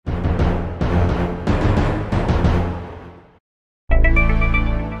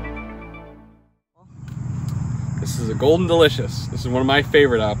This is a Golden Delicious. This is one of my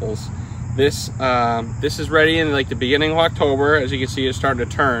favorite apples. This is ready in like the beginning of October. As you can see, it's starting to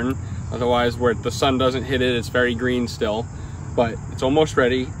turn. Otherwise, where the sun doesn't hit it, it's very green still. But it's almost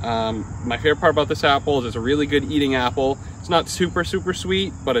ready. My favorite part about this apple is it's a really good eating apple. It's not super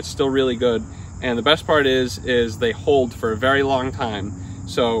sweet, but it's still really good. And the best part is they hold for a very long time.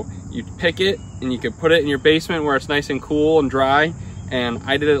 So you pick it and you can put it in your basement where it's nice and cool and dry. And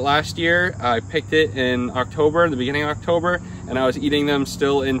I did it last year. I picked it in October, the beginning of October, and I was eating them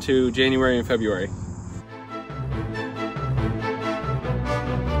still into January and February.